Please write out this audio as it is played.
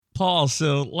Paul,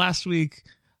 so last week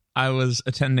I was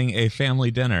attending a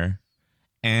family dinner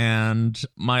and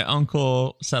my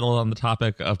uncle settled on the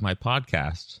topic of my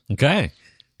podcast. Okay.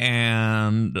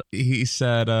 And he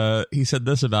said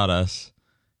this about us.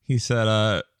 He said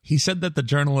that the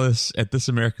journalists at This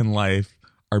American Life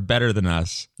are better than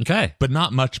us. Okay. But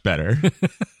not much better.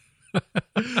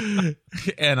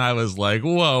 And I was like,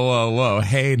 whoa.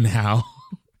 Hey, now.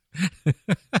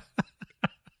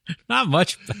 Not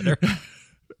much better.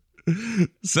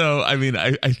 So, I mean,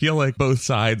 I feel like both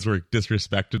sides were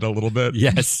disrespected a little bit.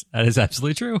 Yes, that is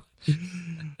absolutely true.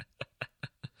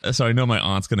 So I know my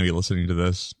aunt's going to be listening to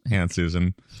this. Hand,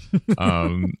 Susan.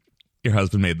 Your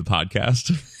husband made the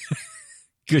podcast.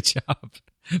 Good job.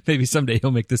 Maybe someday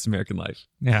he'll make This American Life.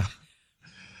 Yeah.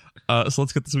 So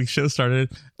let's get this week's show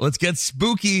started. Let's get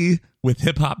spooky with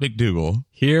Hip Hop McDougal.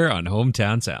 Here on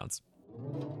Hometown Sounds.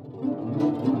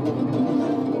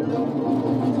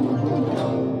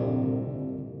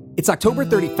 It's October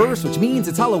 31st, which means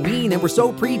it's Halloween, and we're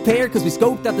so prepared because we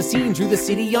scoped out the scene, drew the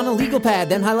city on a legal pad,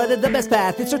 then highlighted the best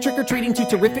path. It's our trick-or-treating to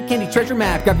terrific candy treasure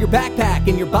map. Grab your backpack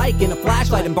and your bike and a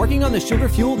flashlight, embarking on the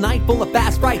sugar-fueled night full of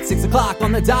fast frights. 6 o'clock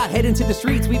on the dot, head into the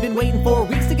streets. We've been waiting for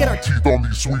weeks to get our teeth on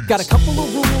these sweets. Got a couple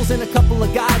of rules and a couple of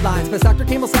guidelines. Past Dr.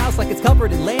 Campbell's house like it's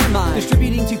covered in landmines.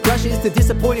 Distributing toothbrushes to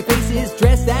disappointed faces,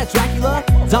 dressed as Dracula,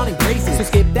 donning braces. So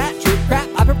skip that trick crap,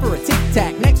 I prefer a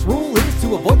tic-tac. Next rule is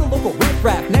to avoid the local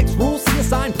riff-raff. Next rule, see a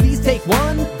sign, please take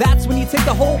one. That's when you take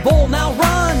the whole bowl, now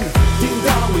run. Ding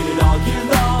dong, wait it all year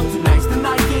long. Tonight's the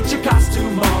night, get your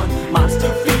costume on.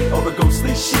 Monster feet or a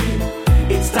ghostly sheet.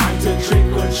 It's time to trick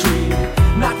or treat.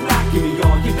 Knock, knock, give me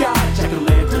all you got.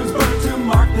 Jack-o'-lanterns burn to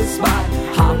mark the spot.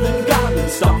 Hoblin'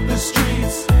 goblins stalk the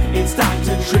streets. It's time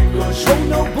to trick or treat. Oh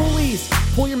no, bullies!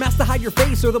 Pull your mask to hide your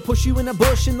face, or they'll push you in a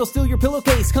bush and they'll steal your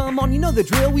pillowcase. Come on, you know the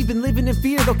drill, we've been living in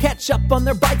fear. They'll catch up on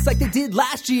their bikes like they did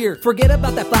last year. Forget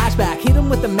about that flashback, hit them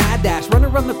with the mad dash. Run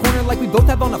around the corner like we both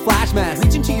have on a flash mask.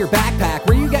 Reach into your backpack,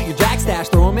 where you got your jack stash.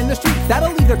 Throw them in the streets,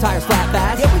 that'll leave their tires flat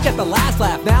fast. Yeah, we got the last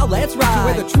laugh, now let's ride to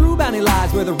where the true bounty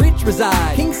lies, where the rich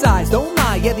reside. King size, don't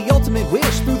lie, yeah, the ultimate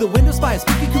wish. Through the window spy a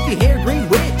spooky, kooky, hair green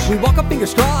witch. We walk up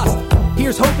fingers crossed,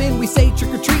 here's hoping. We say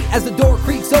trick or treat as the door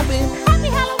creaks open. Happy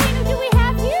Halloween, who do we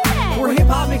have here then? We're Hip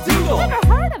Hop McDougal. Never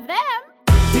heard of them.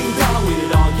 Ding dong, wait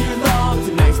it all year long.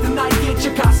 Tonight's the night, get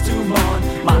your costume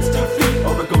on. Monster feet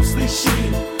or a ghostly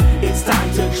sheet. It's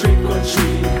time to trick or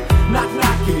treat. Knock,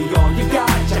 knock, give me all you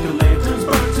got. Jack-o'-lanterns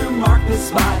burn to mark the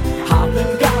spot.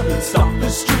 Hoblin' goblins stalk the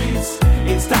streets.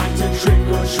 It's time to trick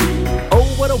or treat. Oh,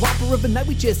 what a whopper of a night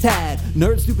we just had.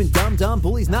 Nerds, stupid, dumb,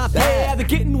 bullies not Yeah, bad. the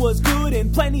getting was good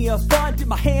and plenty of fun. Did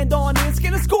my hand on it,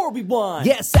 get a score we won.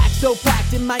 Yeah, sack so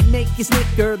packed it might make you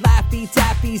snicker. Laffy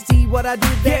taffy, see what I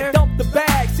did there? Yeah, dump the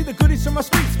bag, see the goodies from our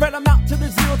street. Spread them out till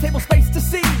there's zero table space to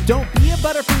see. Don't be a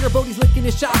butterfinger, Bodie's licking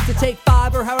his chops to take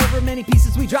 5 or however many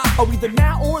pieces we drop. Oh, either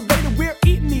now or later we're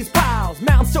eating these piles.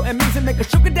 Mounds so amazing, make a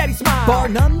sugar daddy smile. Bar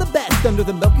none the best under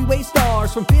the Milky Way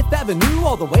stars. From 5th Avenue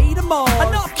all the way to Mars.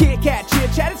 Enough Kit Kat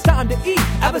chit chat, it's time to eat.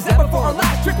 Abba Zappa for our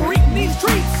last trick, we're eating these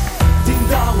treats. Ding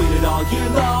dong, wait it all year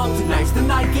long. Tonight's the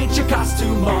night, get your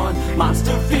costume on.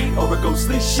 Monster feet or a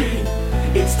ghostly sheet.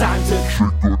 It's time to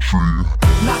trick or treat.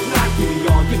 Knock, knock, give me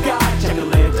all you got.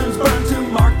 Jack-o'-lanterns burn to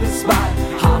mark the spot.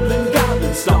 Hoblin'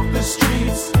 goblins stalk the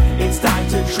streets. It's time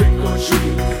to trick or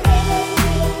treat.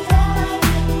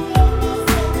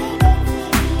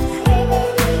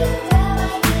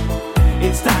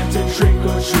 It's time to trick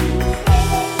or treat.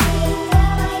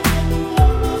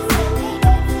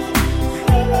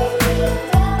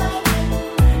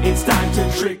 It's time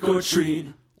to trick or treat.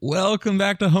 Welcome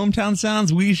back to Hometown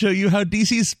Sounds. We show you how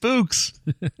DC spooks.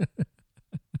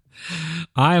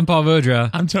 I am Paul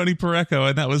Vodra. I'm Tony Parecco,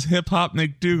 and that was Hip Hop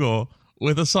McDougal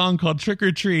with a song called Trick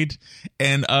or Treat.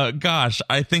 And gosh,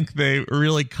 I think they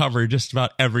really cover just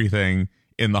about everything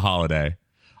in the holiday.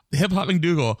 Hip Hop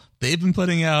McDougal, they've been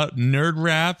putting out nerd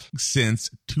rap since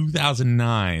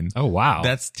 2009. Oh, wow.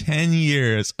 That's 10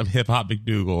 years of Hip Hop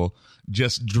McDougal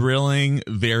just drilling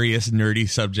various nerdy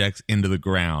subjects into the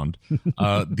ground.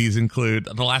 These include,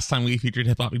 the last time we featured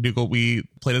Hip Hop McDougal, we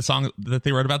played a song that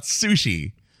they wrote about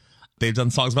sushi. They've done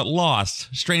songs about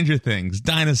Lost, Stranger Things,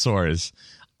 dinosaurs.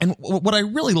 And what I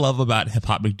really love about Hip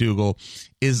Hop McDougal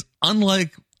is,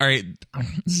 unlike, all right,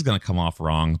 this is going to come off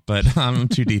wrong, but I'm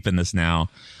too deep in this now.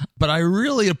 But I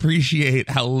really appreciate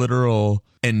how literal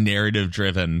and narrative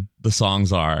driven the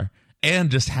songs are, and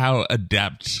just how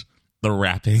adept the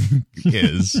rapping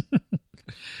is.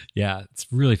 Yeah, it's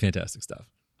really fantastic stuff.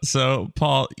 So,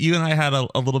 Paul, you and I had a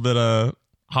little bit of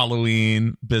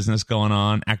Halloween business going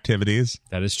on, activities.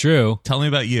 That is true. Tell me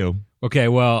about you. Okay,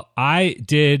 well, I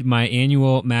did my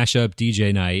annual mashup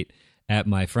DJ night at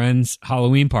my friend's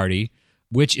Halloween party,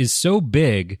 which is so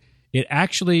big, it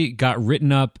actually got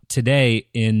written up today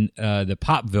in the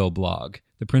Popville blog,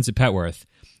 the Prince of Petworth.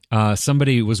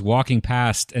 Somebody was walking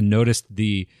past and noticed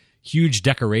the huge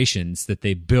decorations that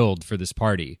they build for this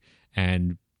party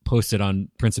and posted on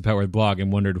Prince of Petworth blog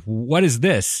and wondered, what is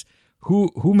this?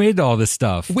 Who made all this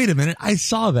stuff? Wait a minute. I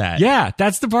saw that. Yeah,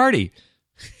 that's the party.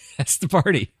 That's the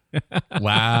party.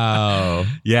 Wow.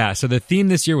 Yeah, so the theme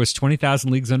this year was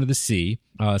 20,000 Leagues Under the Sea.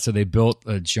 So they built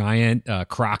a giant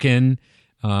kraken.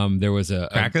 There was a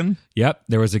Kraken? Yep,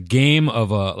 there was a game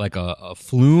of a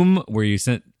flume where you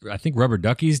sent, I think, rubber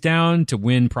duckies down to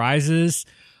win prizes.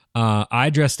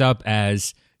 I dressed up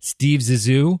as Steve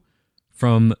Zissou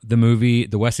from the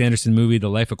Wes Anderson movie, The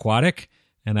Life Aquatic,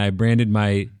 and I branded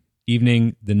my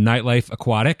evening The Nightlife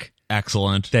Aquatic.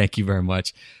 Excellent. Thank you very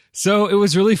much. So it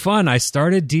was really fun. I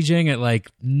started DJing at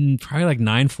probably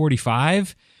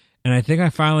 9:45, and I think I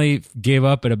finally gave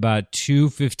up at about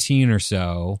 2:15 or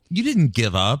so. You didn't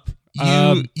give up.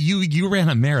 You ran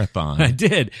a marathon. I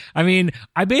did. I mean,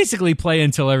 I basically play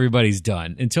until everybody's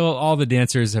done, until all the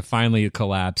dancers have finally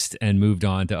collapsed and moved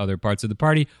on to other parts of the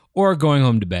party or going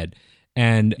home to bed.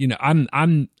 And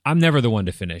I'm never the one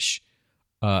to finish.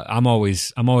 I'm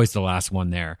always the last one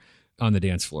there on the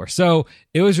dance floor. So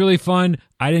it was really fun.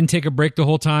 I didn't take a break the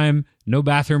whole time. No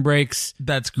bathroom breaks.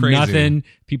 That's crazy. Nothing.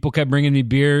 People kept bringing me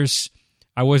beers.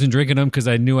 I wasn't drinking them because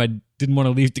I knew I didn't want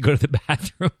to leave to go to the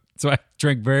bathroom. So I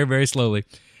drank very, very slowly.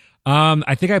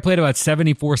 I think I played about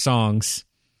 74 songs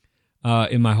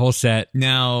in my whole set.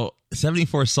 Now,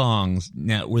 74 songs.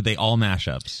 Now, were they all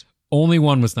mashups? Only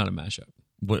one was not a mashup.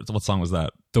 What song was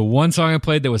that? The one song I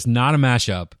played that was not a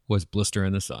mashup was Blister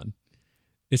in the Sun.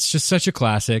 It's just such a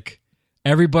classic.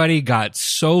 Everybody got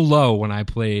so low when I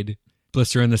played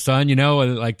Blister in the Sun,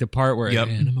 like the part where,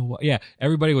 Yep.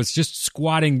 Everybody was just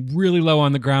squatting really low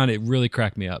on the ground. It really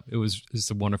cracked me up. It was just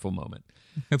a wonderful moment.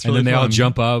 That's and really then they all fun.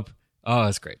 jump up. Oh,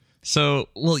 that's great. So,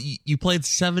 you played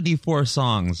 74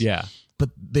 songs. Yeah.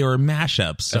 But they were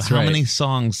mashups. So That's how right. many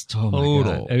songs Oh total?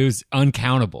 my God. It was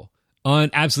uncountable.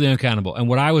 Absolutely uncountable. And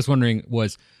what I was wondering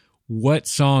was what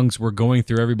songs were going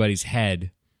through everybody's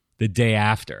head the day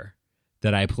after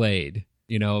that I played.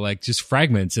 Like just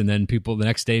fragments. And then people the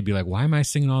next day would be like, why am I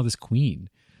singing all this Queen?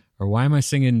 Or why am I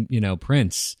singing,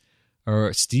 Prince?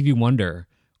 Or Stevie Wonder?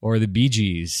 Or the Bee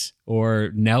Gees?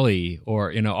 Or Nelly?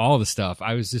 Or, all the stuff.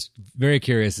 I was just very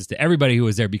curious as to everybody who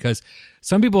was there because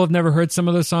some people have never heard some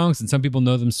of those songs and some people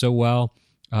know them so well.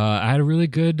 I had a really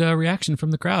good reaction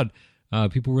from the crowd.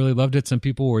 People really loved it. Some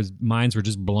people's minds were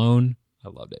just blown. I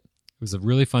loved it. It was a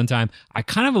really fun time. I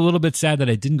kind of a little bit sad that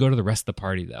I didn't go to the rest of the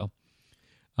party, though.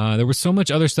 There was so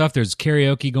much other stuff. There's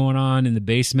karaoke going on in the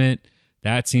basement.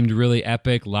 That seemed really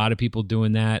epic. A lot of people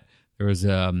doing that. There was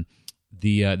the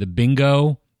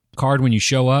bingo card when you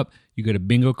show up. You get a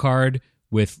bingo card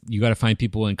you got to find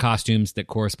people in costumes that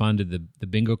correspond to the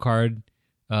bingo card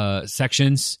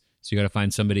sections. So you got to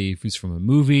find somebody who's from a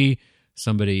movie,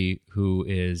 somebody who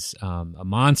is a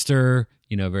monster,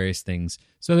 various things.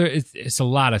 So it's a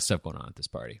lot of stuff going on at this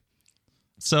party.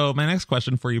 So my next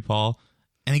question for you, Paul,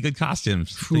 any good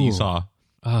costumes that you saw?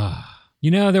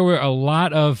 There were a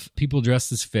lot of people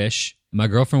dressed as fish. My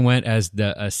girlfriend went as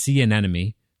a sea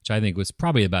anemone, which I think was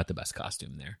probably about the best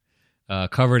costume there.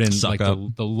 Covered in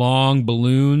the long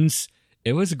balloons.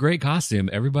 It was a great costume.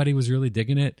 Everybody was really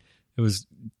digging it. It was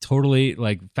totally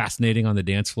fascinating on the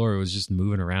dance floor. It was just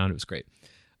moving around. It was great.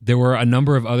 There were a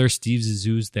number of other Steve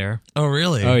Zissous there. Oh,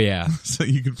 really? Oh, yeah. So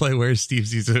you could play Where's Steve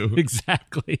Zissou?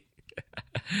 Exactly.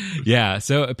 Yeah.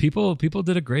 So people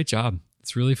did a great job.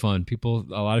 It's really fun.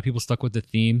 A lot of people stuck with the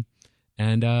theme,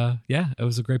 and it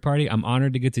was a great party. I'm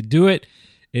honored to get to do it.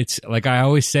 It's like I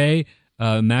always say,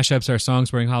 mashups are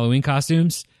songs wearing Halloween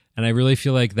costumes, and I really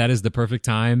feel like that is the perfect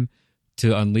time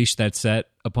to unleash that set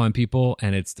upon people,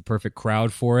 and it's the perfect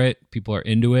crowd for it. People are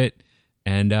into it,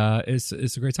 and it's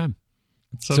a great time.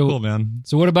 It's so cool, man.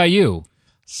 So what about you?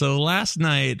 So last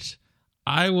night,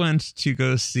 I went to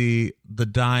go see the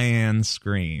Diane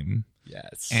Scream.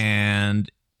 Yes. And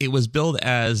it was billed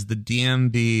as the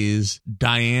DMV's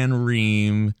Diane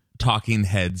Rehm Talking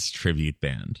Heads tribute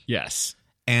band. Yes.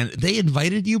 And they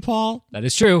invited you, Paul? That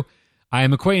is true. I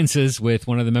am acquaintances with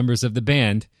one of the members of the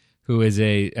band who is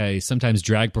a sometimes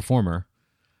drag performer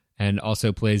and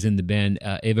also plays in the band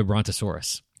Ava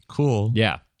Brontosaurus. Cool.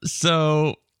 Yeah.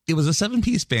 So it was a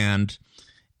 7-piece band,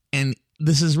 and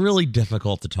this is really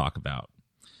difficult to talk about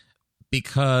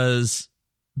because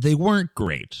they weren't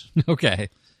great. Okay.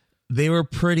 They were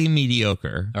pretty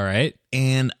mediocre. All right.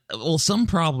 And well, some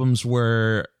problems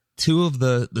were two of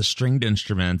the stringed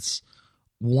instruments.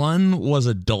 One was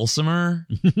a dulcimer,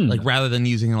 like rather than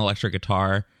using an electric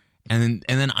guitar. And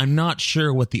then I'm not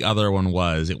sure what the other one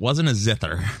was. It wasn't a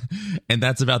zither. And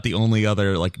that's about the only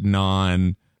other like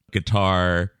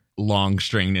non-guitar long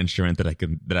stringed instrument that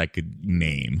I could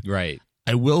name. Right.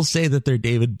 I will say that their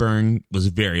David Byrne was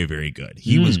very, very good.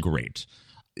 He was great.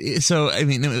 So I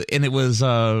mean, and it was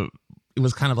kind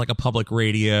of like a public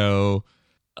radio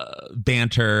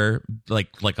banter, like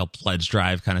a pledge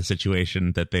drive kind of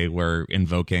situation that they were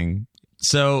invoking.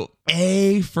 So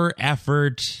A for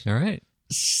effort. All right.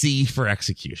 C for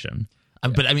execution.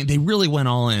 But I mean, they really went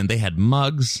all in. They had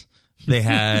mugs. They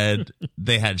had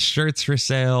shirts for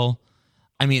sale.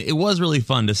 I mean, it was really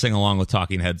fun to sing along with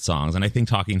Talking Heads songs, and I think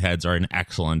Talking Heads are an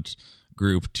excellent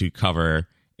group to cover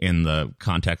in the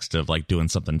context of like doing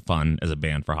something fun as a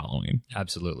band for Halloween.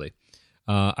 Absolutely.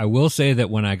 I will say that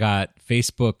when I got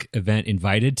Facebook event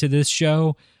invited to this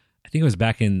show, I think it was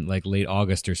back in like late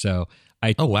August or so.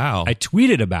 Oh, wow. I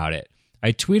tweeted about it.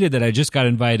 I tweeted that I just got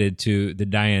invited to the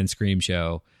Diane Scream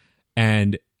show,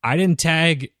 and I didn't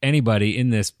tag anybody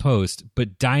in this post,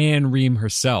 but Diane Rehm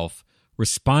herself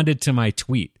responded to my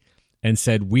tweet and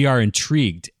said, "We are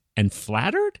intrigued and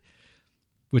flattered,"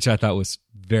 which I thought was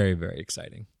very, very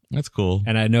exciting. That's cool.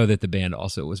 And I know that the band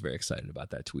also was very excited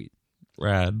about that tweet.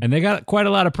 Rad. And they got quite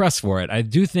a lot of press for it. I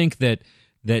do think that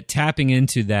tapping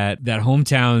into that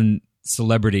hometown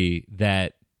celebrity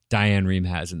that Diane Rehm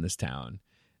has in this town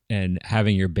and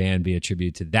having your band be a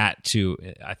tribute to that too,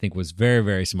 I think was very,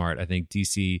 very smart. I think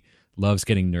DC loves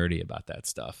getting nerdy about that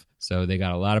stuff. So they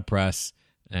got a lot of press,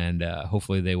 and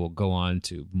hopefully they will go on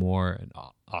to more and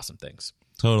awesome things.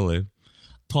 Totally.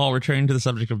 Paul, returning to the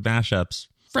subject of mashups,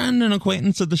 friend and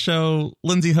acquaintance of the show,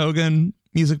 Lindsay Hogan,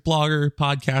 music blogger,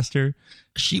 podcaster,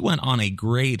 she went on a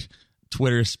great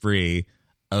Twitter spree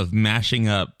of mashing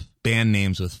up band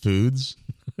names with foods.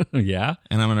 Yeah.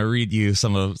 And I'm going to read you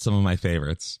some of my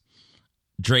favorites.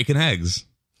 Drake and Eggs.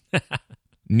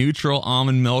 Neutral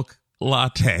Almond Milk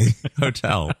Latte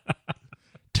Hotel.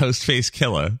 Toast Face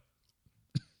Killer.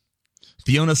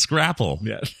 Fiona Scrapple.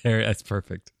 Yeah, that's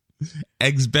perfect.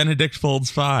 Eggs Benedict Folds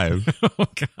 5. Oh,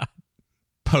 God.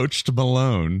 Poached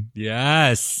Malone.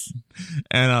 Yes.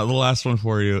 And the last one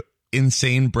for you,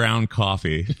 Insane Brown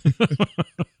Coffee.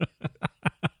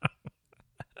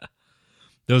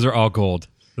 Those are all gold.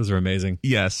 Those are amazing.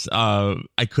 Yes.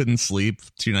 I couldn't sleep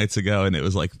 2 nights ago, and it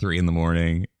was like 3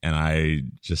 a.m, and I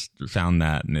just found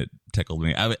that, and it tickled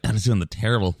me. I was doing the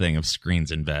terrible thing of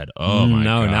screens in bed. Oh, my God.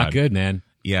 No, not good, man.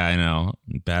 Yeah, I know.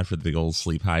 Bad for the old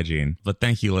sleep hygiene. But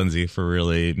thank you, Lindsay, for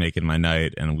really making my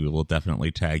night, and we will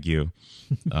definitely tag you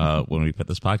when we put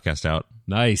this podcast out.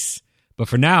 Nice. But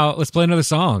for now, let's play another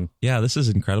song. Yeah, this is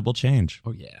Incredible Change.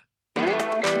 Oh, yeah.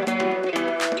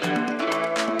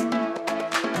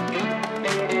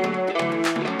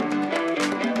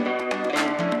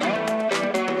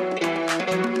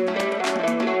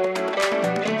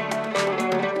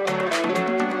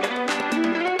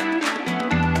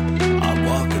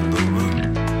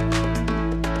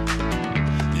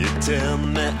 Tell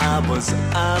me I was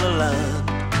out of line,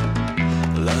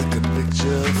 like a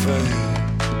picture frame.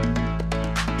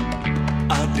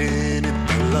 I didn't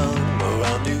belong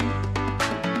around you.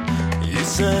 You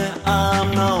say I'm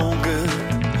no good,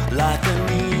 like I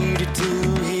needed to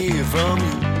hear from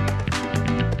you.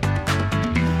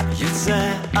 You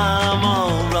say I'm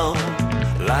all wrong,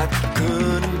 like I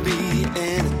couldn't be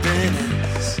anything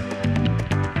else.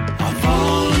 I'm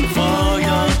falling for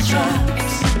your traps.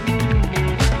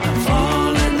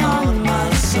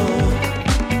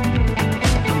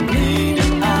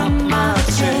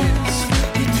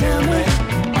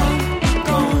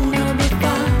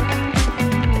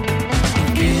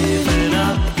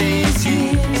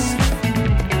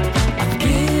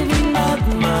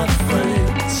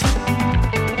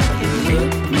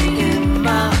 Look me in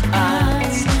my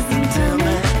eyes and tell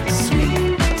me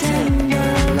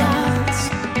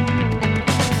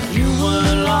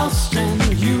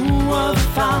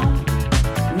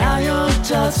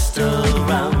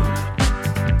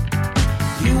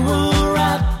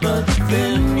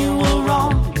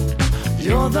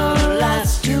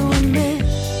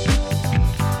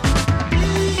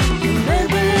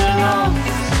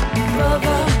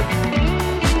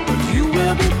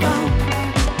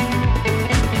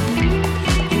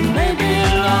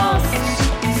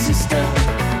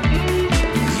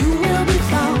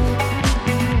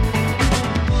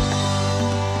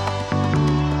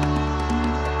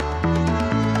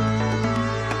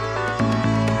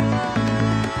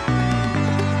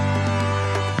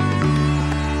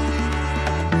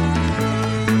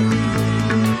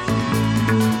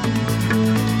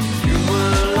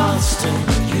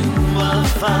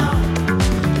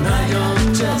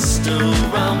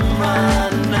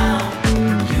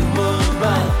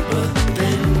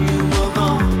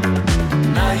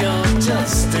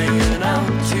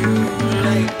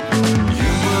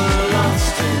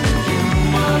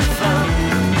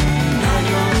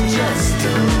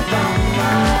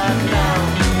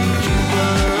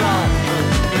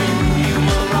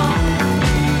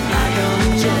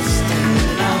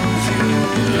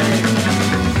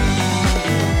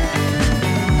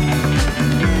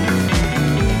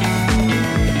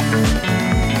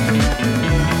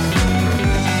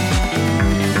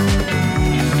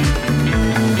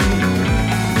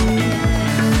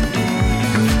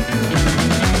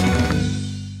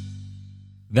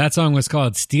That song was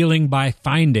called Stealing by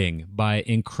Finding by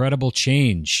Incredible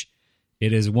Change.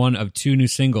 It is one of 2 new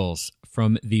singles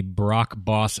from the Brock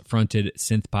Boss-fronted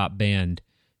synth-pop band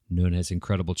known as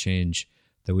Incredible Change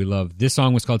that we love. This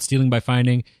song was called Stealing by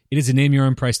Finding. It is a Name Your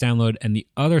Own Price download, and the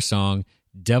other song,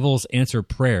 Devil's Answer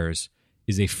Prayers,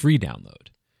 is a free download.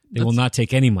 They will not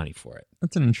take any money for it.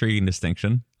 That's an intriguing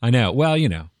distinction. I know. Well,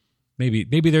 maybe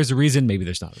there's a reason, maybe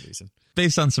there's not a reason.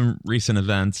 Based on some recent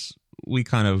events, we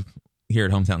kind of here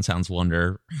at Hometown Sounds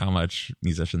wonder how much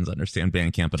musicians understand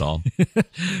Bandcamp at all.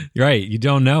 You're right. You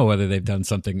don't know whether they've done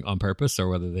something on purpose or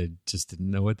whether they just didn't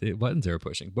know what the buttons they were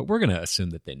pushing. But we're going to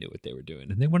assume that they knew what they were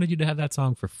doing. And they wanted you to have that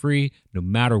song for free no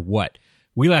matter what.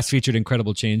 We last featured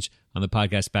Incredible Change on the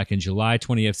podcast back in July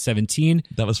 2017.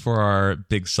 That was for our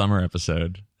big summer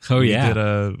episode. Oh,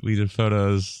 yeah. We did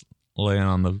photos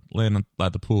laying by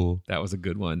the pool. That was a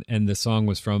good one. And the song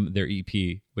was from their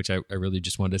EP, which I really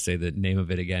just wanted to say the name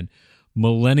of it again.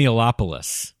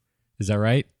 Millennialopolis. Is that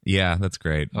right? Yeah, that's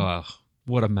great. Oh,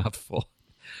 what a mouthful.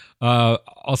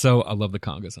 Also, I love the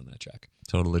congas on that track.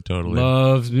 Totally.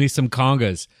 Loves me some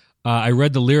congas. I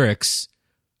read the lyrics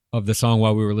of the song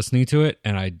while we were listening to it,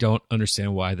 and I don't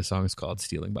understand why the song is called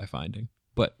Stealing by Finding.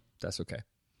 But that's okay.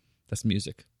 That's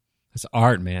music. That's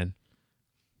art, man.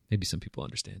 Maybe some people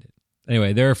understand it.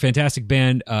 Anyway, they're a fantastic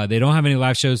band. They don't have any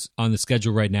live shows on the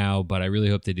schedule right now, but I really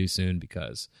hope they do soon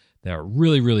because they're a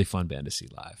really, really fun band to see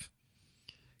live.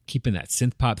 Keeping that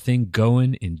synth pop thing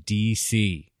going in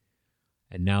DC.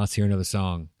 And now let's hear another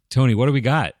song. Tony, what do we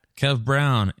got? Kev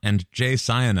Brown and Jay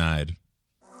Cyanide.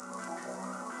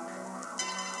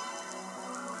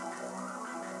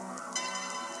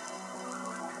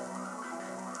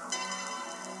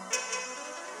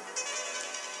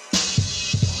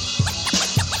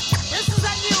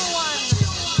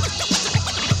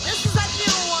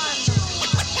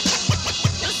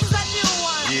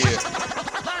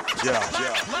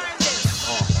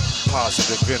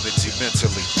 Positive energy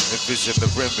mentally, envision the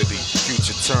remedy.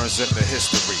 Future turns into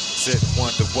history. Sit,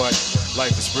 wonder what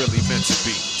life is really meant to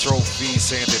be.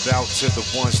 Trophies handed out to the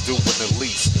ones doing the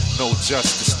least. No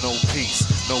justice, no peace,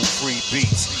 no free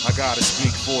beats. I gotta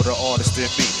speak for the artist in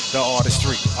me. The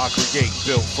artistry I create,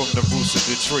 built from the roots of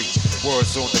the tree.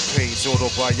 Words on the page,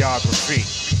 autobiography.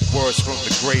 Words from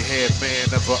the gray-haired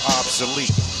man, never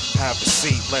obsolete. Have a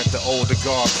seat, let the older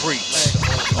guard preach.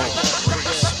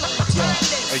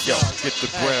 Hey yo, get the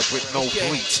bread with no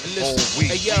bleach. Whole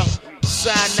wheat. Hey yo,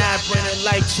 cyanide bringing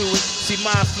light to it. See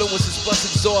my influences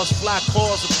bust exhaust, fly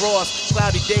cars abroad.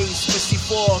 Cloudy days, misty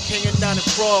fog, hanging down in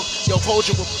frog. Yo, hold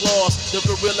your applause, the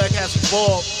gorilla has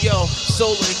evolved. Yo,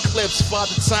 solar eclipse,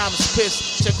 father time is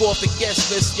pissed. Check off the guest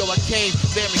list, yo, I came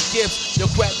bearing gifts. Yo,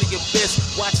 grab the abyss,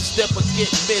 watch a step or get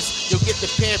missed. Yo, get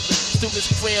the pamphlet, students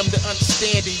cram the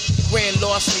understanding. Grand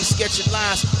larceny, sketching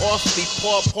lines, awfully,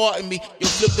 pardon me. Yo,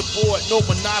 flip the board, no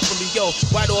monopoly, yo,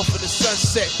 right off of the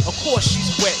sunset. Of course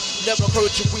she's wet, never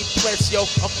heard your weak threats, yo.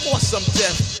 Of course I'm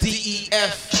deaf.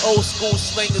 DEF, old school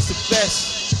slang is the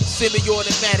best.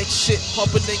 Semi-automatic shit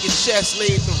pumping in your chest,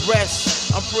 laid the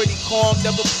rest. I'm pretty calm,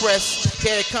 never pressed.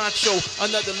 Head control,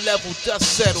 another level, dust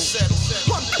settle.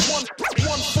 One false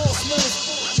move.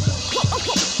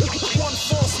 One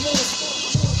false move.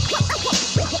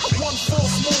 One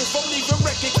false move. I'm leaving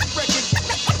record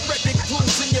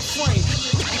grooves in your frame.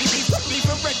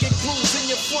 Leaving record grooves in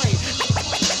your frame.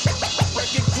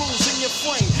 Record grooves in your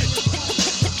frame.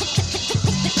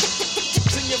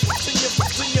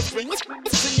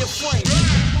 In your frame.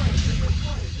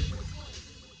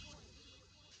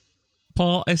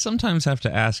 Paul, I sometimes have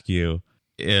to ask you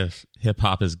if hip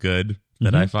hop is good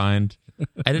that I find.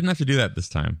 I didn't have to do that this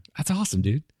time. That's awesome,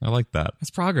 dude. I like that.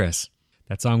 That's progress.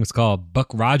 That song was called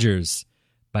Buck Rogers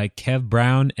by Kev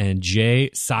Brown and Jay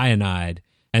Cyanide.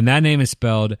 And that name is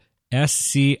spelled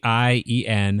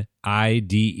Scienide. I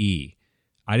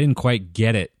didn't quite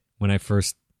get it when I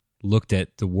first looked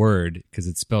at the word because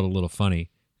it's spelled a little funny.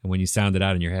 And when you sound it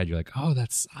out in your head, you're like, oh,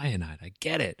 that's cyanide. I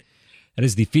get it. That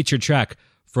is the featured track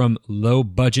from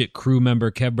low-budget crew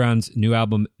member Kev Brown's new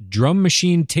album, Drum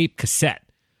Machine Tape Cassette,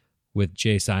 with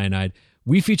Jay Cyanide.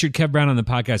 We featured Kev Brown on the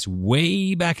podcast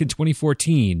way back in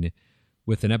 2014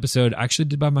 with an episode I actually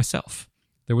did by myself.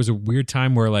 There was a weird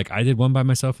time where like I did one by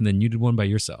myself and then you did one by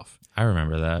yourself. I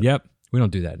remember that. Yep. We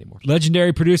don't do that anymore.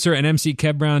 Legendary producer and MC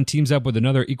Kev Brown teams up with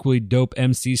another equally dope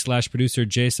MC/producer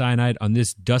Jay Cyanide on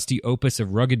this dusty opus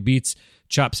of rugged beats,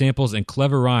 chop samples, and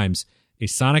clever rhymes. A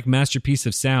sonic masterpiece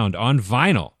of sound on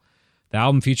vinyl. The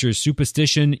album features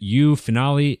Superstition, You,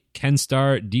 Finale, Ken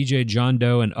Starr, DJ John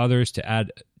Doe, and others to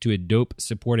add to a dope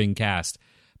supporting cast.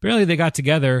 Apparently they got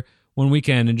together one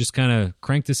weekend and just kind of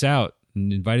cranked this out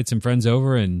and invited some friends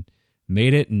over and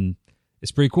made it, and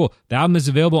It's pretty cool. The album is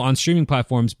available on streaming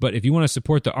platforms, but if you want to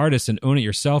support the artist and own it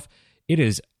yourself, it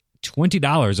is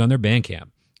 $20 on their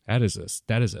Bandcamp. That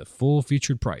is a full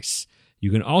featured price. You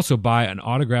can also buy an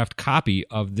autographed copy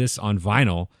of this on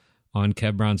vinyl on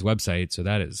Kev Brown's website. So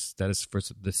that is for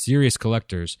the serious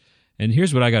collectors. And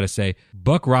here's what I got to say.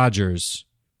 Buck Rogers,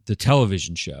 the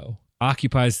television show,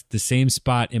 occupies the same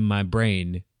spot in my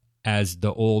brain as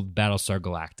the old Battlestar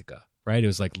Galactica, right? It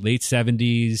was like late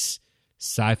 70s,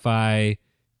 sci-fi,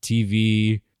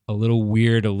 TV, a little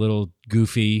weird, a little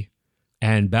goofy.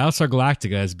 And Battlestar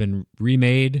Galactica has been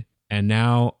remade, and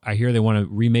now I hear they want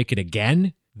to remake it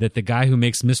again. That the guy who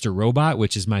makes Mr. Robot,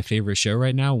 which is my favorite show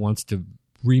right now, wants to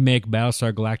remake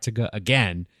Battlestar Galactica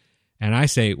again. And I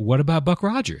say, what about Buck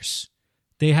Rogers?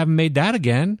 They haven't made that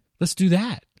again. Let's do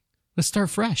that. Let's start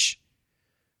fresh.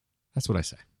 That's what I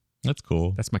say. That's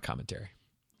cool. That's my commentary.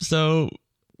 So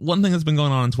one thing that's been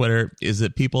going on Twitter is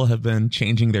that people have been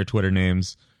changing their Twitter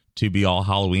names to be all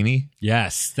Halloween-y.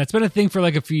 Yes. That's been a thing for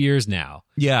like a few years now.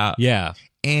 Yeah. Yeah.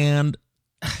 And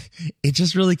it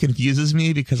just really confuses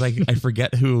me because I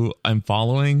forget who I'm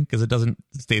following because it doesn't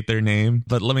state their name.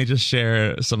 But let me just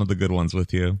share some of the good ones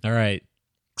with you. All right.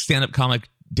 Stand-up comic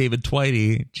David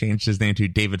Twitey changed his name to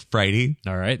David Friday.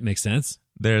 All right. Makes sense.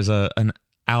 There's an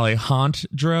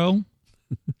Alejandro.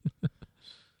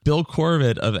 Bill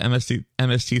Corbett of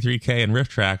MST3K and Riff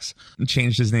Tracks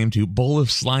changed his name to Bowl of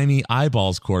Slimy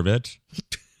Eyeballs Corbett.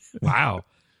 Wow.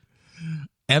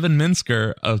 Evan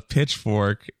Minsker of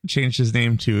Pitchfork changed his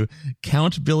name to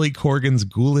Count Billy Corgan's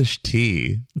Ghoulish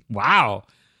Tea. Wow.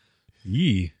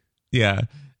 Yee. Yeah.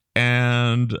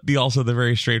 And the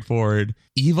very straightforward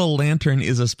Evil Lantern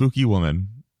is a spooky woman.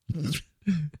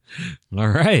 All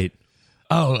right.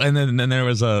 Oh, and then there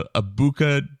was a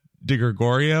Buca de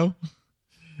Gregorio.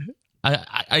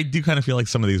 I do kind of feel like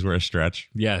some of these were a stretch.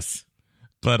 Yes.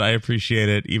 But I appreciate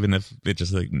it, even if it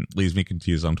just leaves me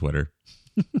confused on Twitter.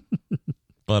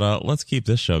 But let's keep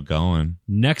this show going.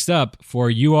 Next up, for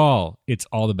you all, it's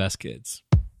All the Best Kids.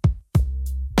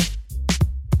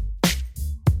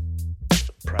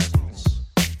 Presence.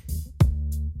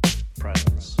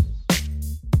 Presence.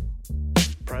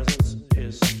 Presence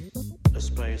is a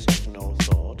space of no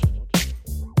thought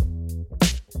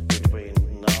between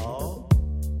now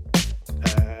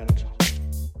and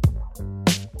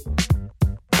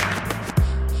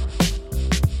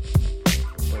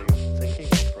so you're thinking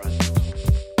of presence,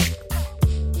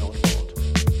 no thought.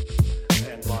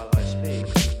 And while I speak,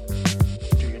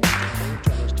 do you need to think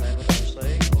to understand what I'm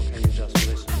saying, or can you just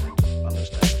listen and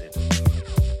understand it?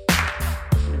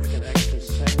 If you can actually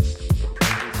sense the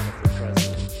presence of the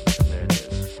present, there it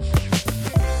is.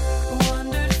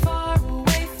 Wandered far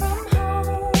away from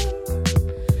home,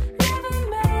 never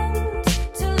meant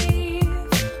to leave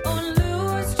or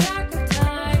lose track of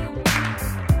time.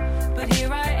 But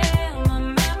here I am, a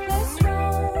mapless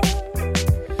road.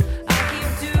 I keep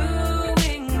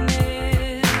doing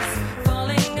this,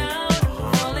 falling out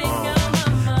my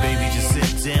mind. Baby, just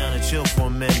sit down and chill for a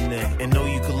minute and know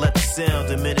you can let the sound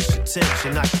diminish your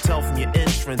tension. I can tell from your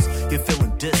entrance you're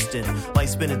feeling distant.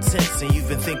 Life's been intense and you've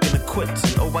been thinking of quitting.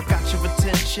 Oh, I got your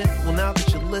attention. Well, now that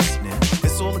you're listening,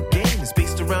 it's all a game. It's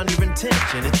based around your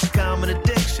intention. It's a common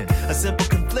addiction, a simple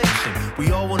confliction.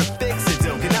 We all want to fix it,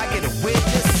 though. Can I get a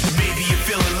witness? Maybe you're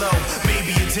feeling low.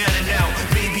 Maybe you're down and out.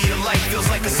 Maybe your life feels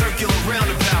like a circular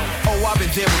roundabout. Oh, I've been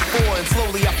there before and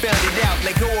slowly I found it out.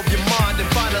 Let go of your mind and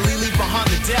finally leave behind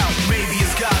the doubt. Maybe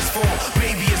it's God's fault.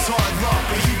 Maybe it's hard luck.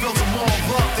 But you built them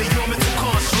all up. They're your mental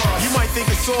construct. You might think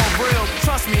it's all real.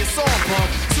 Trust me, it's all bump.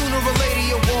 Sooner or later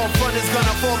your wall front is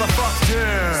gonna fall the fuck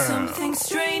down. Something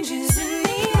strange is in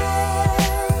the air.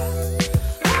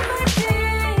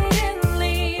 I didn't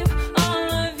leave all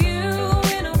of you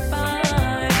in a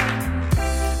bind,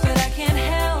 but I can't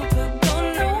help but go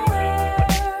nowhere.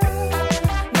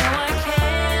 Now I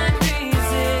can't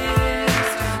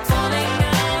resist falling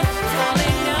out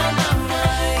my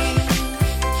mind.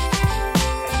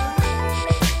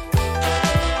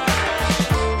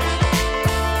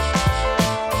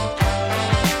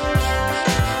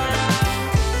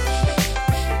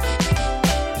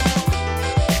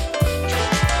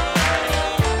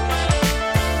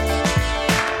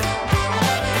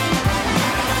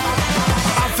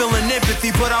 I'm feeling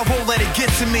empathy, but I won't let it get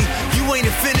to me. You ain't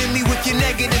offending me with your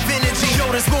negative energy. Yo,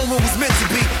 this moment was meant to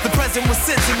be. The present was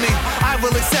sent to me. I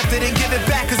will accept it and give it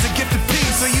back as a gift of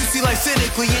peace. So you see life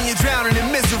cynically and you're drowning in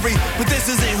misery. But this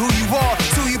isn't who you are,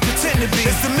 it's who you pretend to be.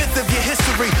 It's the myth of your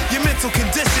history, your mental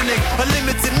conditioning, a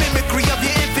limited mimicry of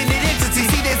your infinite entity.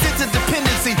 See, there's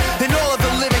interdependency in all of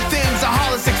the living things. A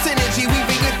holistic synergy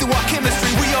weaving in through our chemistry.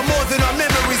 We are more than our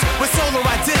memories, we're solar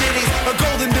identities, a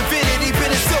golden divinity,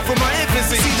 been instilled from our infancy.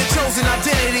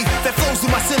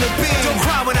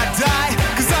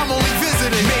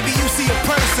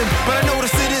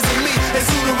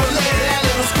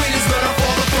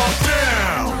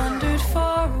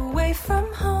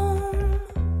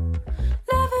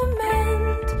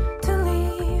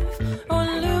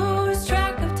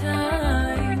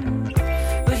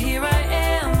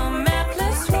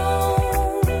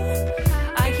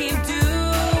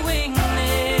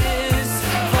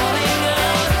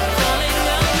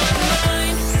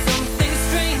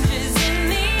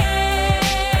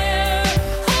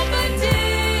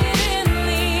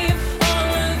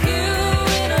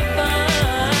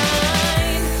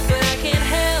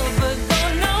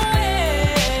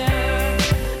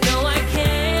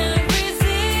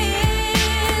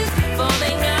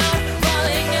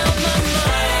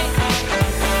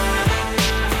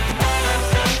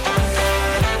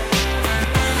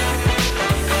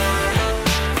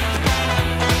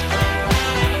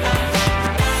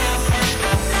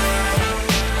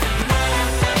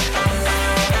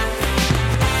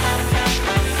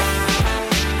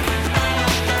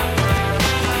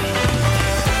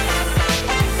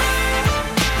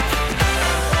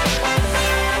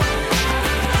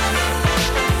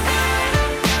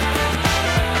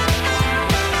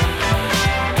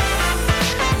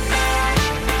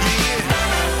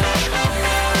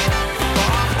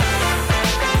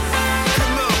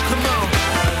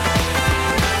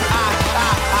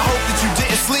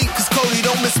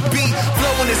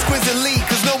 exquisitely,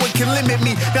 cause no one can limit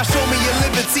me. Now show me your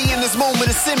liberty in this moment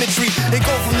of symmetry. And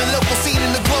go from the local scene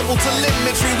in the global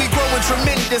telemetry. We growing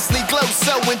tremendously, glow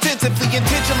so intensively,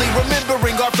 intentionally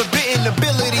remembering our forbidden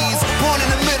abilities. Born in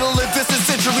the middle of distant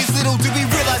centuries, little do we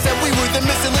realize that we were the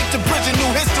missing link to bridging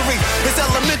new history. It's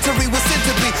elementary, we're sent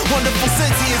to be wonderful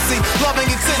sentiency, loving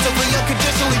extensively,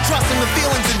 unconditionally, trusting the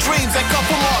feelings and dreams that come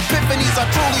from our epiphanies, our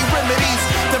truly remedies.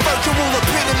 The virtual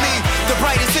epitome, the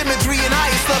brightest imagery and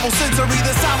highest level sensory.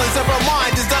 The silence of our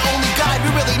mind is the only guide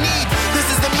we really need. This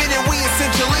is the minute we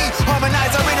essentially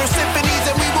harmonize our inner symphonies,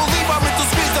 and we will leave our mental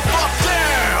space the fuck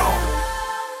down.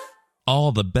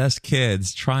 All the Best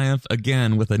Kids triumph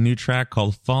again with a new track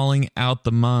called Falling Out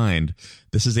the Mind.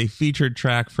 This is a featured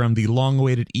track from the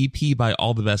long-awaited EP by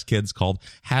All the Best Kids called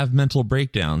Have Mental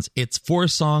Breakdowns. It's 4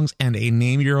 songs and a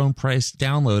name-your-own-price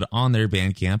download on their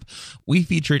Bandcamp. We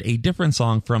featured a different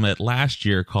song from it last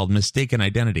year called Mistaken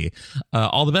Identity.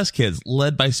 All the Best Kids,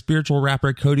 led by spiritual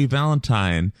rapper Cody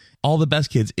Valentine. All the Best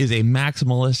Kids is a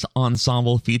maximalist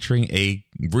ensemble featuring a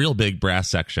real big brass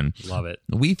section. Love it.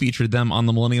 We featured them on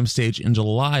the Millennium Stage in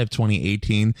July of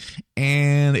 2018,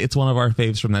 and it's one of our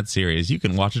faves from that series. You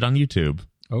can watch it on YouTube.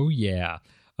 Oh, yeah.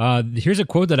 Here's a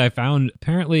quote that I found.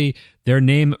 Apparently, their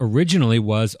name originally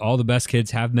was All the Best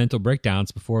Kids Have Mental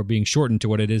Breakdowns before being shortened to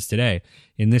what it is today.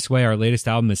 In this way, our latest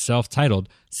album is self-titled.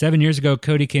 7 years ago,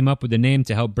 Cody came up with the name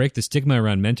to help break the stigma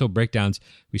around mental breakdowns.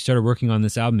 We started working on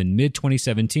this album in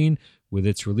mid-2017. With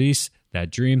its release,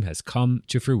 that dream has come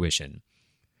to fruition.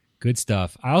 Good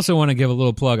stuff. I also want to give a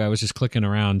little plug. I was just clicking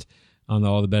around on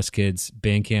the All the Best Kids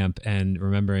Bandcamp and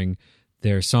remembering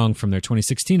their song from their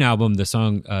 2016 album, the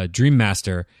song Dream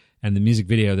Master, and the music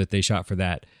video that they shot for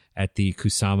that at the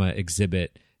Kusama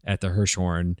exhibit at the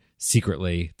Hirshhorn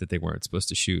secretly that they weren't supposed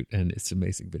to shoot. And it's an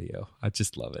amazing video. I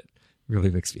just love it.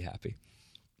 Really makes me happy.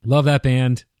 Love that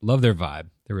band. Love their vibe.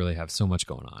 They really have so much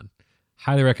going on.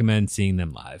 Highly recommend seeing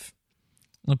them live.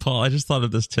 Well, Paul, I just thought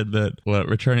of this tidbit.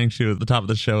 Returning to the top of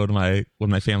the show when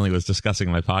my family was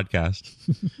discussing my podcast,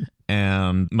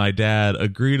 and my dad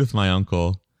agreed with my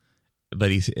uncle,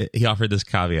 but he offered this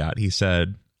caveat. He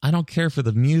said, "I don't care for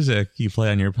the music you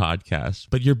play on your podcast,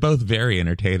 but you're both very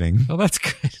entertaining." Oh, that's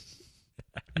good.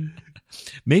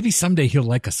 Maybe someday he'll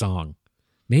like a song.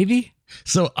 Maybe.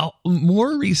 So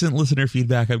more recent listener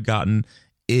feedback I've gotten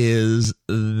is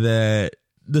that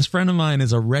this friend of mine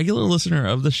is a regular listener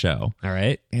of the show. All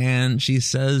right. And she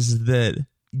says that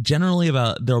generally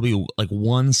there'll be like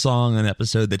one song an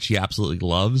episode that she absolutely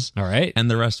loves. All right. And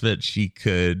the rest of it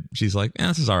she's like,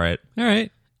 this is all right. All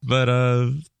right. But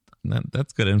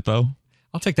that's good info.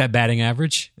 I'll take that batting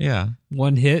average. Yeah.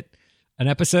 One hit an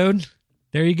episode.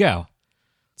 There you go.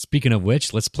 Speaking of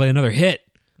which, let's play another hit.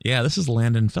 Yeah, this is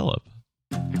Landon Phillip.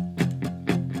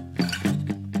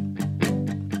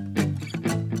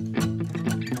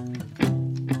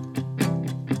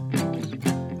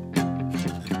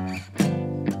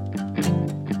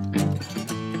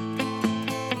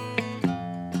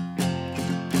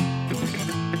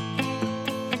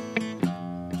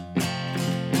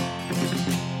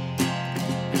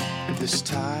 This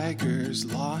tiger's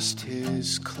lost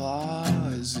his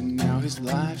claws, and now his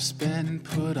life's been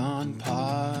put on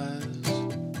pause.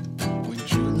 When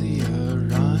Julia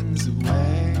runs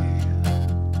away,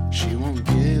 she won't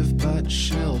give, but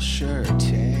she'll sure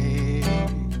take.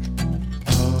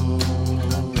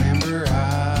 Oh, amber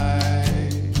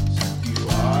eyes, you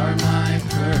are my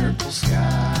purple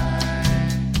sky,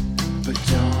 but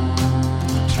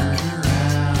don't turn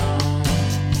around,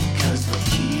 'cause they'll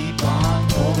keep on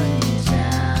pulling me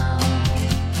down.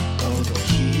 Oh, they'll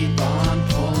keep on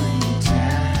pulling me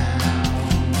down.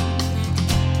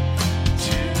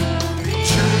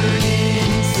 Turn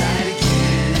inside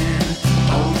again,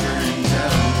 over and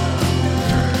over.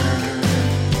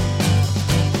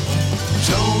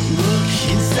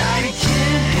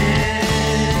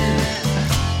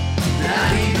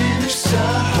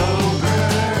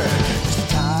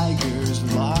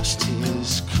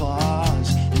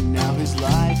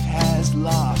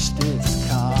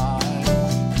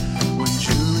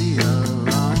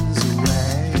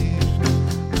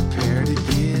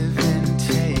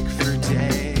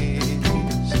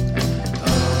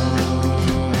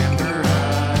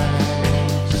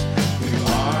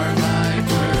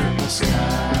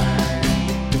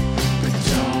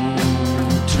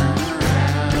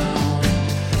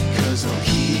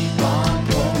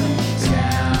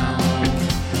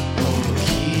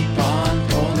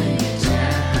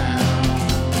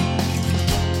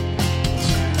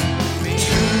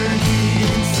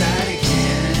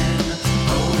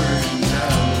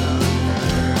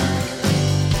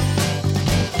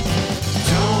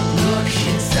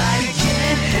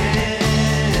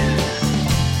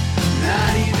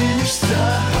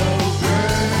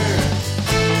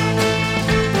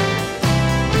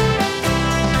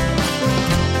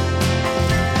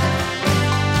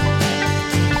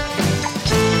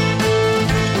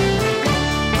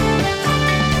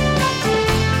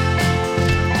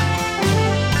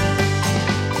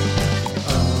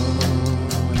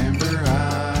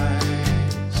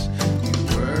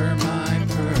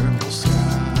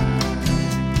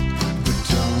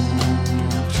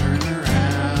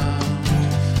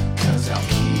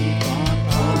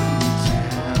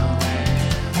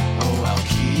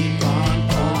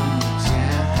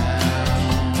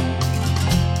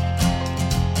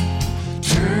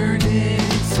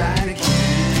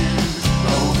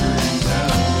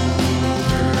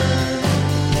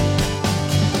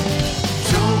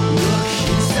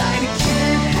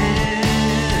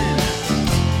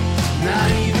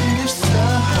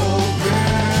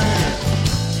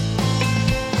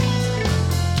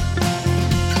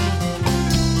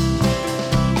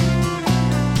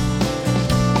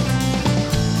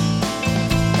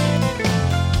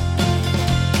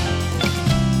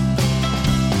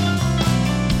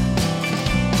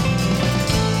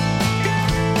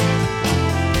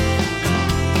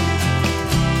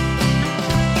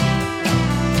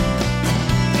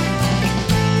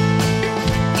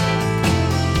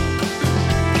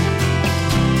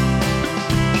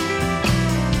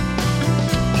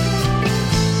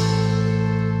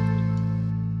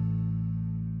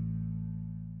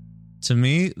 To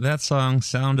me, that song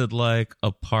sounded like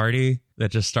a party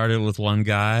that just started with one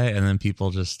guy, and then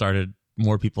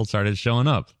more people started showing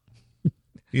up.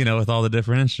 With all the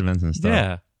different instruments and stuff.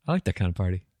 Yeah, I like that kind of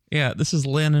party. Yeah, this is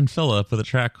Landon Phillip with a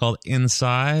track called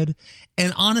Inside.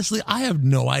 And honestly, I have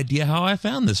no idea how I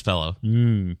found this fellow.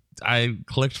 I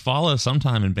clicked follow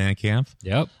sometime in Bandcamp.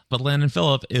 Yep. But Landon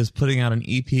Phillip is putting out an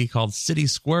EP called City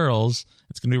Squirrels.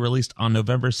 It's going to be released on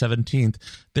November 17th.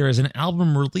 There is an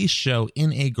album release show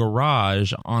in a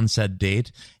garage on said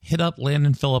date. Hit up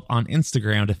Landon Phillip on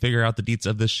Instagram to figure out the deets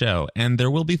of this show. And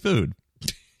there will be food.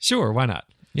 Sure, why not?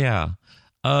 Yeah.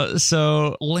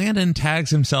 So Landon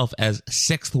tags himself as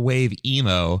Sixth Wave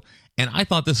Emo, and I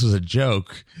thought this was a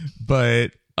joke,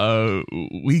 but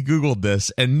we Googled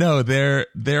this, and no, there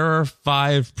are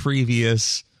 5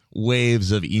 previous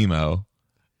waves of emo,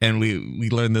 and we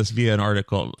learned this via an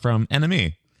article from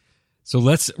NME. So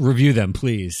let's review them,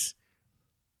 please.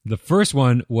 The first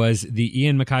one was the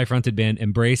Ian MacKaye fronted band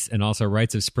Embrace, and also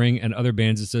Rites of Spring and other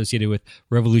bands associated with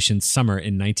Revolution Summer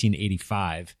in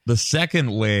 1985. The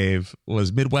second wave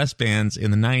was Midwest bands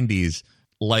in the 90s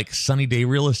like Sunny Day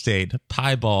Real Estate,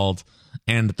 Piebald,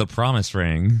 and The Promise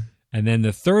Ring. And then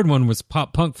the third one was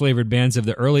pop-punk flavored bands of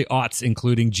the early aughts,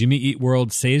 including Jimmy Eat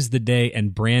World, Saves the Day,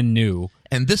 and Brand New.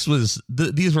 And this was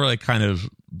these were like kind of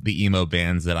the emo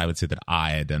bands that I would say that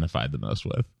I identified the most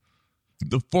with.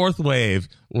 The fourth wave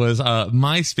was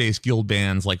MySpace-fueled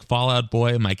bands like Fall Out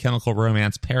Boy, My Chemical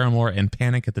Romance, Paramore, and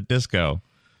Panic at the Disco.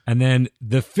 And then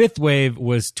the fifth wave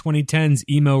was 2010's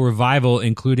emo revival,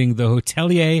 including The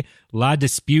Hotelier, La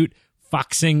Dispute,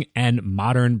 Foxing, and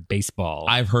Modern Baseball.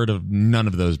 I've heard of none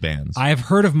of those bands. I have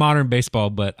heard of Modern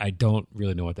Baseball, but I don't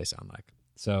really know what they sound like.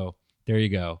 So there you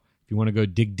go. If you want to go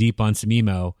dig deep on some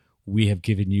emo, we have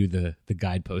given you the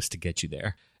guidepost to get you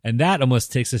there. And that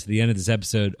almost takes us to the end of this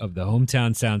episode of the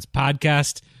Hometown Sounds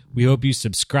podcast. We hope you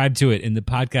subscribe to it in the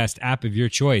podcast app of your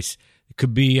choice. It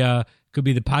could be the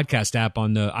podcast app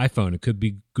on the iPhone. It could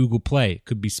be Google Play. It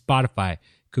could be Spotify. It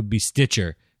could be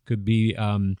Stitcher. It could be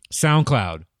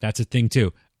SoundCloud. That's a thing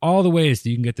too. All the ways that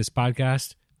you can get this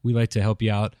podcast, we like to help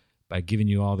you out by giving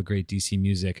you all the great DC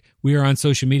music. We are on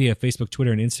social media, Facebook,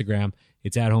 Twitter, and Instagram.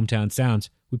 It's at Hometown Sounds.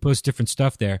 We post different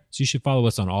stuff there, so you should follow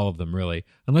us on all of them, really.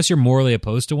 Unless you're morally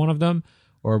opposed to one of them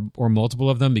or multiple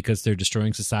of them because they're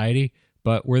destroying society.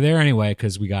 But we're there anyway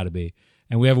because we got to be.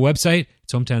 And we have a website.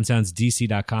 It's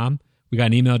hometownsoundsdc.com. We got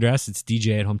an email address. It's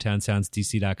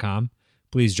dj@hometownsoundsdc.com.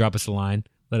 Please drop us a line.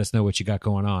 Let us know what you got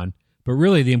going on. But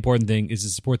really, the important thing is to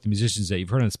support the musicians that you've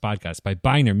heard on this podcast by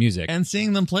buying their music. And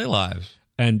seeing them play live.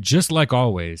 And just like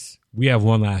always, we have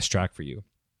one last track for you.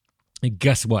 And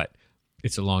guess what?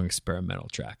 It's a long experimental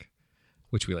track,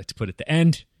 which we like to put at the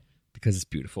end because it's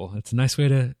beautiful. It's a nice way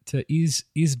to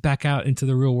ease back out into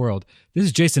the real world. This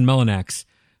is Jason Melanax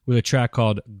with a track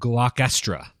called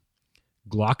Glockestra.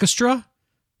 Glockestra?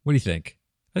 What do you think?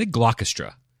 I think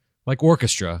Glockestra. Like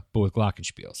orchestra, but with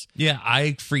glockenspiels. Yeah,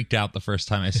 I freaked out the first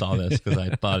time I saw this because I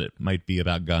thought it might be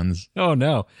about guns. Oh,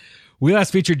 no. We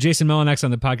last featured Jason Melanax on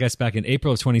the podcast back in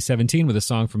April of 2017 with a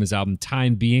song from his album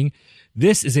Time Being.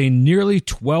 This is a nearly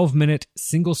 12-minute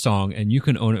single song, and you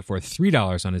can own it for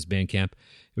 $3 on his Bandcamp.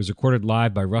 It was recorded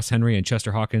live by Russ Henry and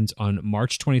Chester Hawkins on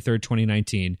March 23rd,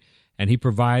 2019, and he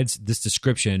provides this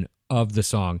description of the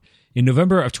song. In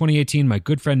November of 2018, my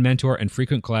good friend, mentor, and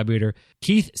frequent collaborator,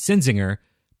 Keith Sinzinger,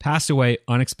 passed away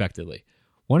unexpectedly.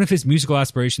 One of his musical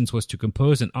aspirations was to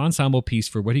compose an ensemble piece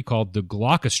for what he called the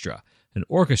Glockestra, an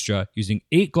orchestra using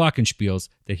 8 glockenspiels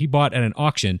that he bought at an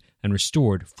auction and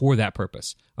restored for that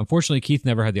purpose. Unfortunately, Keith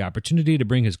never had the opportunity to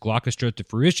bring his Glockestra to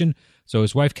fruition, so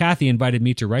his wife Kathy invited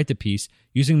me to write the piece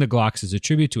using the glocks as a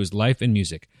tribute to his life and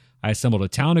music. I assembled a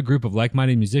talented group of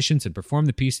like-minded musicians and performed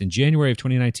the piece in January of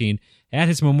 2019 at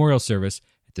his memorial service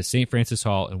at the St. Francis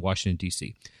Hall in Washington,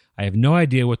 D.C. I have no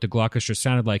idea what the Glockestra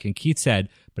sounded like, and Keith said,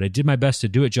 but I did my best to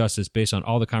do it justice based on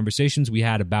all the conversations we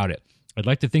had about it. I'd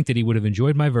like to think that he would have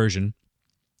enjoyed my version,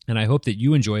 and I hope that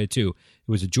you enjoy it too. It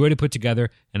was a joy to put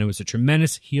together, and it was a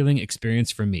tremendous healing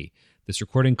experience for me. This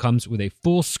recording comes with a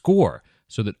full score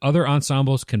so that other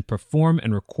ensembles can perform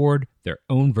and record their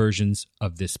own versions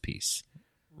of this piece.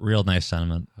 Real nice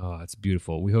sentiment. Oh, it's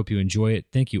beautiful. We hope you enjoy it.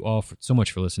 Thank you all so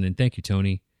much for listening. Thank you,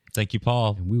 Tony. Thank you,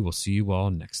 Paul. And we will see you all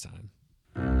next time.